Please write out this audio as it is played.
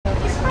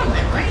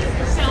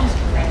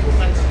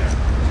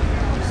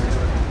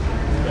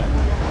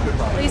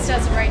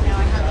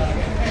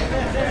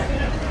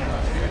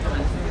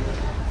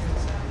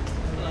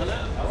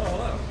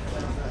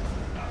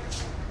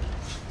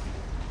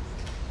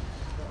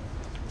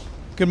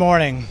Good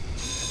morning.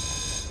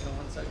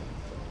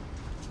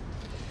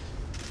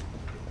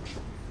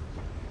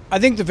 I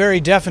think the very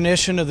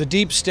definition of the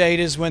deep state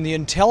is when the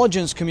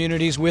intelligence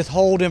communities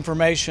withhold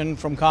information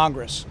from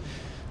Congress.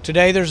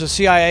 Today there's a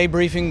CIA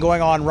briefing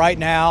going on right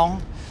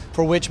now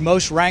for which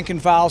most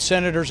rank-and-file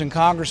senators and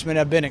congressmen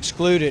have been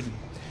excluded.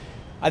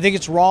 I think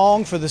it's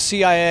wrong for the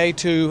CIA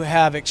to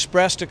have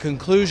expressed a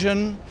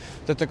conclusion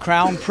that the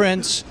Crown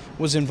Prince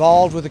was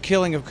involved with the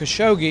killing of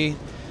Khashoggi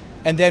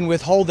and then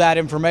withhold that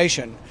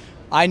information.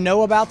 I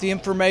know about the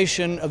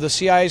information of the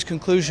CIA's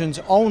conclusions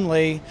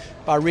only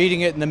by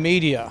reading it in the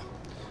media.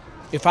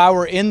 If I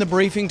were in the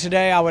briefing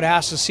today, I would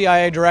ask the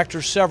CIA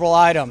director several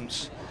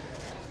items.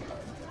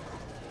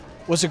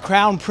 Was the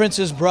Crown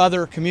Prince's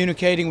brother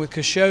communicating with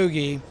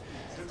Khashoggi,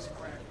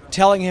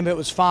 telling him it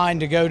was fine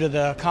to go to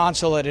the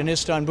consulate in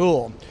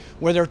Istanbul?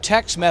 Were there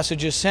text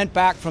messages sent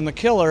back from the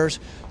killers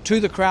to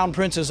the Crown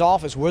Prince's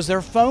office? Was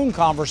there phone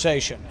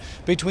conversation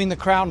between the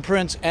Crown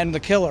Prince and the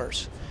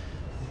killers?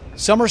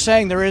 Some are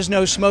saying there is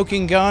no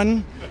smoking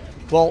gun.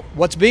 Well,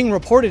 what's being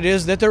reported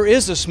is that there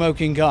is a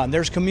smoking gun.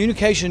 There's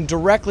communication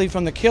directly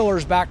from the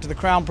killers back to the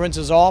Crown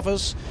Prince's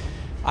office.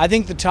 I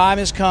think the time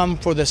has come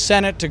for the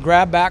Senate to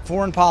grab back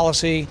foreign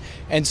policy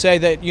and say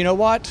that, you know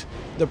what?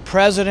 The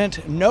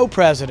president, no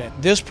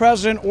president, this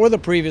president or the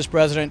previous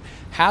president,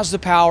 has the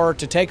power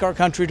to take our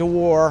country to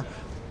war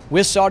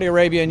with Saudi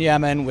Arabia and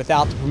Yemen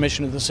without the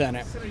permission of the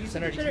Senate.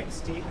 Senator, the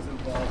state is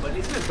involved, but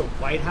isn't it the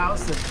White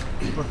House that's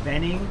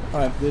preventing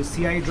the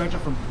CIA director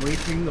from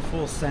briefing the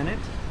full Senate?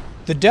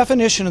 The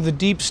definition of the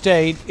deep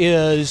state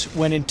is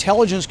when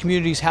intelligence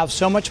communities have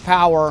so much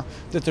power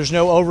that there's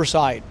no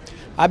oversight.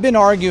 I've been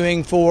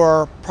arguing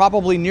for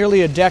probably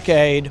nearly a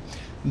decade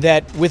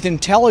that with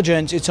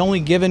intelligence, it's only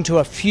given to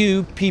a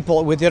few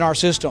people within our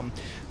system.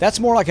 That's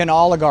more like an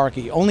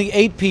oligarchy. Only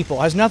 8 people.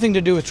 It has nothing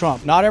to do with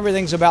Trump. Not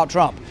everything's about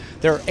Trump.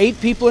 There are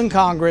 8 people in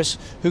Congress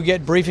who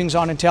get briefings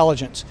on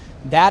intelligence.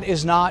 That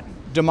is not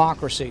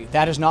democracy.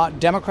 That is not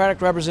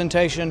democratic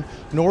representation,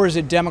 nor is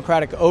it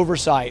democratic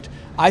oversight.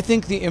 I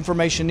think the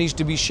information needs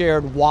to be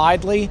shared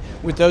widely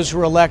with those who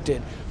are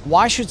elected.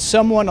 Why should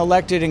someone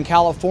elected in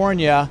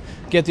California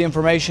get the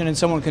information and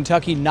someone in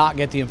Kentucky not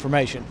get the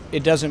information?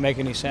 It doesn't make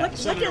any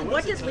sense.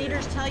 What did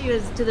leaders tell you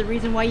as to the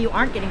reason why you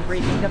aren't getting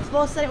briefing? The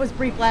full Senate was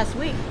briefed last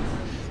week.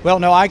 Well,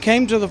 no, I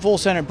came to the full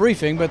Senate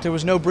briefing, but there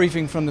was no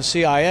briefing from the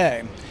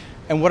CIA.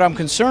 And what I'm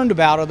concerned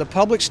about are the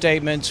public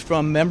statements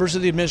from members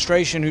of the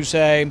administration who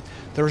say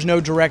there's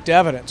no direct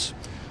evidence.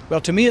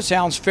 Well, to me it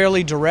sounds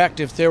fairly direct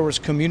if there was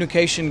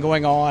communication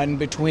going on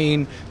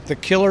between the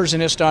killers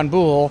in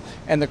Istanbul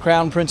and the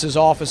Crown Prince's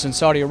office in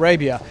Saudi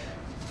Arabia.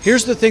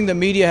 Here's the thing the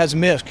media has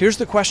missed. Here's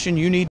the question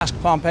you need to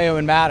ask Pompeo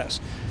and Mattis.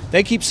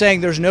 They keep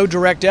saying there's no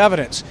direct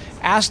evidence.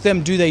 Ask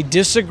them, do they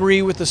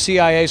disagree with the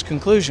CIA's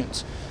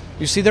conclusions?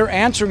 You see, they're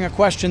answering a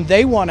question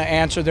they want to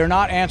answer. They're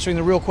not answering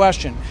the real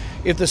question.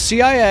 If the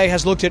CIA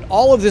has looked at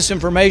all of this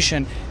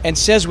information and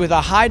says with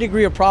a high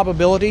degree of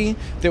probability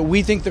that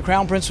we think the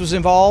Crown Prince was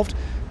involved,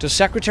 does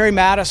Secretary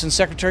Mattis and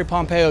Secretary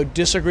Pompeo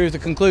disagree with the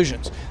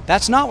conclusions?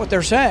 That's not what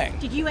they're saying.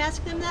 Did you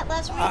ask them that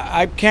last week?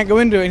 I can't go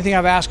into anything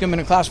I've asked them in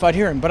a classified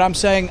hearing, but I'm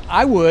saying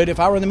I would, if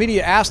I were in the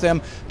media, ask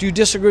them, do you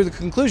disagree with the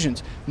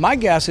conclusions? My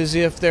guess is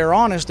if they're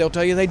honest, they'll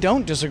tell you they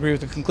don't disagree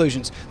with the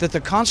conclusions, that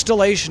the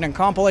constellation and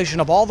compilation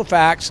of all the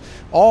facts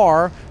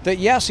are that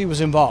yes, he was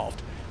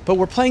involved. But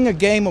we're playing a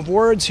game of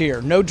words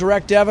here. No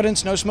direct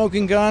evidence, no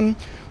smoking gun.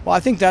 Well, I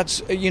think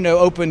that's,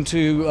 open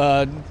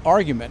to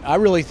argument. I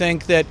really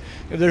think that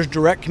if there's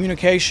direct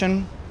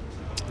communication,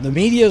 the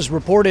media has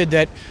reported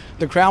that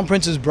the Crown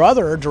Prince's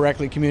brother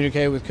directly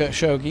communicated with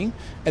Khashoggi,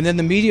 and then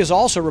the media is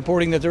also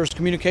reporting that there's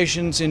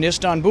communications in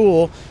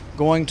Istanbul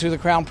going to the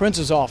Crown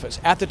Prince's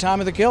office at the time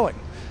of the killing.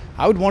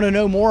 I would want to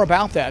know more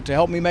about that to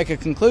help me make a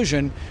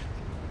conclusion,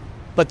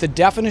 but the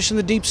definition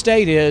of the deep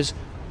state is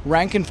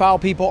rank-and-file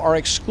people are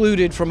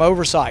excluded from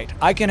oversight.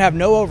 I can have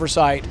no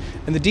oversight,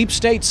 and the deep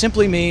state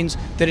simply means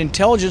that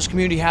intelligence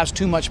community has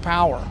too much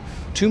power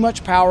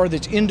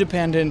that's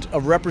independent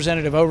of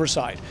representative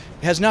oversight.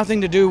 It has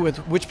nothing to do with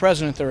which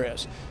president there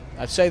is.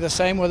 I'd say the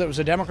same whether it was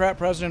a Democrat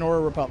president or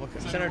a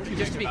Republican. Senator,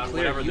 just to be clear,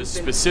 whatever the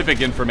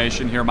specific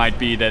information here might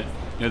be, that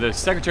the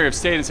Secretary of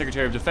State and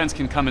Secretary of Defense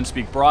can come and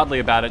speak broadly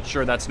about it.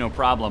 Sure, that's no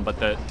problem, but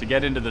to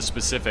get into the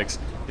specifics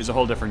is a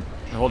whole different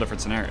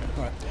scenario.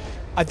 Right.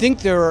 I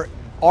think there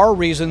are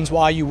reasons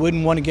why you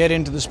wouldn't want to get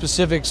into the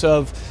specifics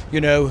of,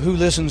 who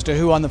listens to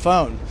who on the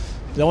phone.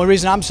 The only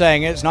reason I'm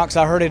saying it is not because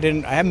I heard it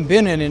I haven't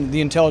been in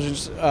the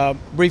intelligence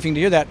briefing to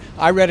hear that.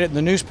 I read it in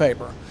the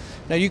newspaper.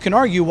 Now you can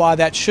argue why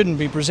that shouldn't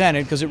be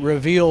presented because it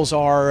reveals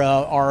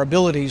our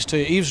abilities to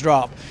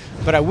eavesdrop.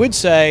 But I would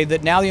say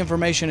that now the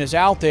information is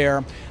out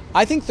there,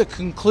 I think the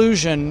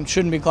conclusion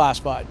shouldn't be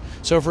classified.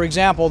 So for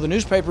example, the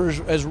newspaper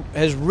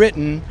has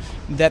written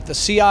that the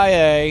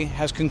CIA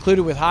has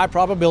concluded with high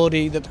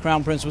probability that the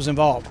Crown Prince was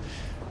involved.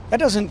 That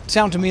doesn't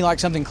sound to me like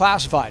something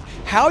classified.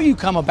 How you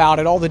come about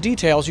it, all the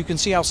details, you can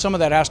see how some of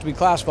that has to be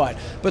classified.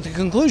 But the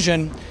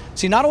conclusion,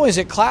 see, not only is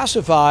it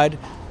classified,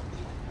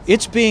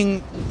 it's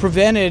being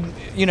prevented,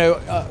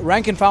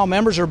 rank and file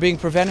members are being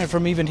prevented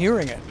from even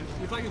hearing it.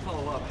 If I can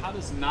follow up, how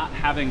does not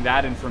having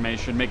that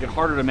information make it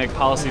harder to make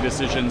policy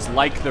decisions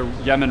like the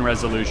Yemen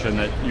resolution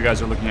that you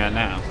guys are looking at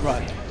now?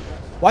 Right.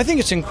 Well, I think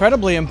it's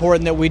incredibly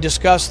important that we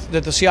discuss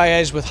that the CIA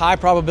has with high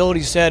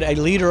probability said a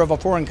leader of a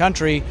foreign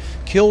country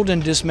killed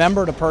and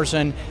dismembered a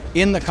person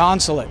in the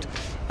consulate.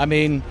 I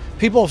mean,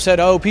 people have said,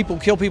 oh, people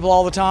kill people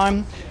all the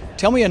time.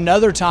 Tell me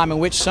another time in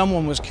which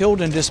someone was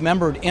killed and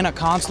dismembered in a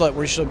consulate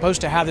where you're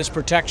supposed to have this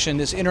protection,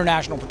 this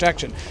international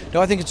protection. No,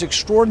 I think it's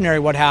extraordinary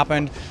what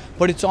happened,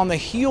 but it's on the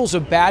heels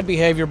of bad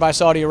behavior by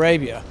Saudi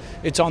Arabia.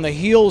 It's on the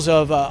heels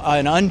of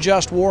an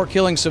unjust war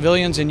killing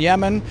civilians in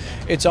Yemen.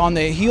 It's on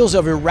the heels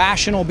of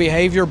irrational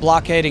behavior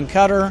blockading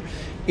Qatar.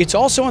 It's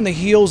also on the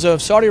heels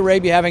of Saudi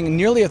Arabia having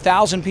nearly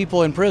 1,000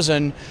 people in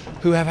prison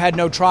who have had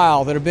no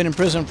trial, that have been in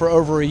prison for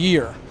over a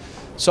year.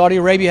 Saudi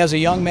Arabia has a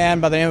young man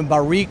by the name of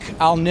Barik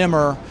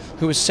al-Nimr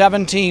who was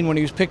 17 when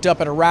he was picked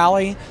up at a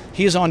rally.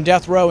 He is on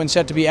death row and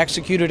set to be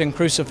executed and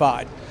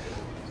crucified.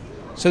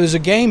 So there's a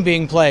game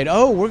being played.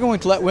 Oh, we're going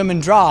to let women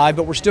drive,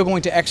 but we're still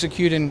going to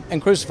execute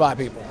and crucify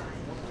people.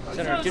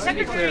 Senator, just to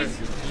be clear,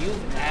 you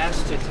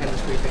asked to attend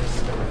this briefing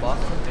in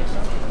Boston?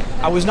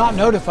 I was not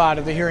notified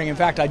of the hearing. In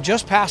fact, I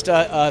just passed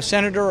a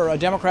senator or a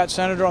Democrat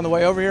senator on the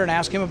way over here and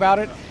asked him about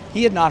it.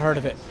 He had not heard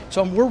of it.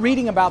 So we're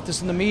reading about this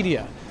in the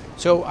media.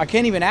 So I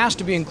can't even ask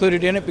to be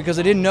included in it because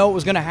I didn't know it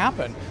was going to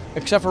happen,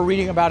 except for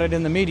reading about it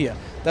in the media.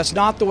 That's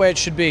not the way it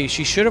should be.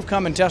 She should have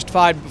come and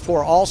testified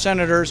before all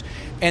senators.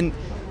 And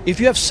if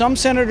you have some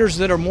senators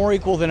that are more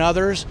equal than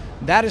others,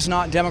 that is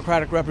not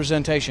democratic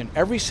representation.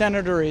 Every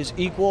senator is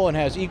equal and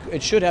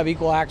it should have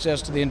equal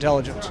access to the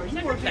intelligence.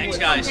 Thanks,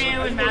 guys. All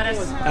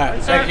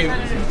right, thank you.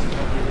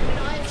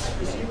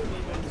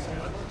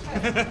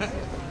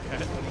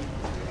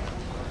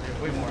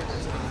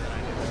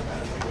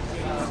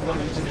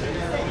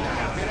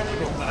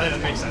 That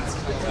makes sense.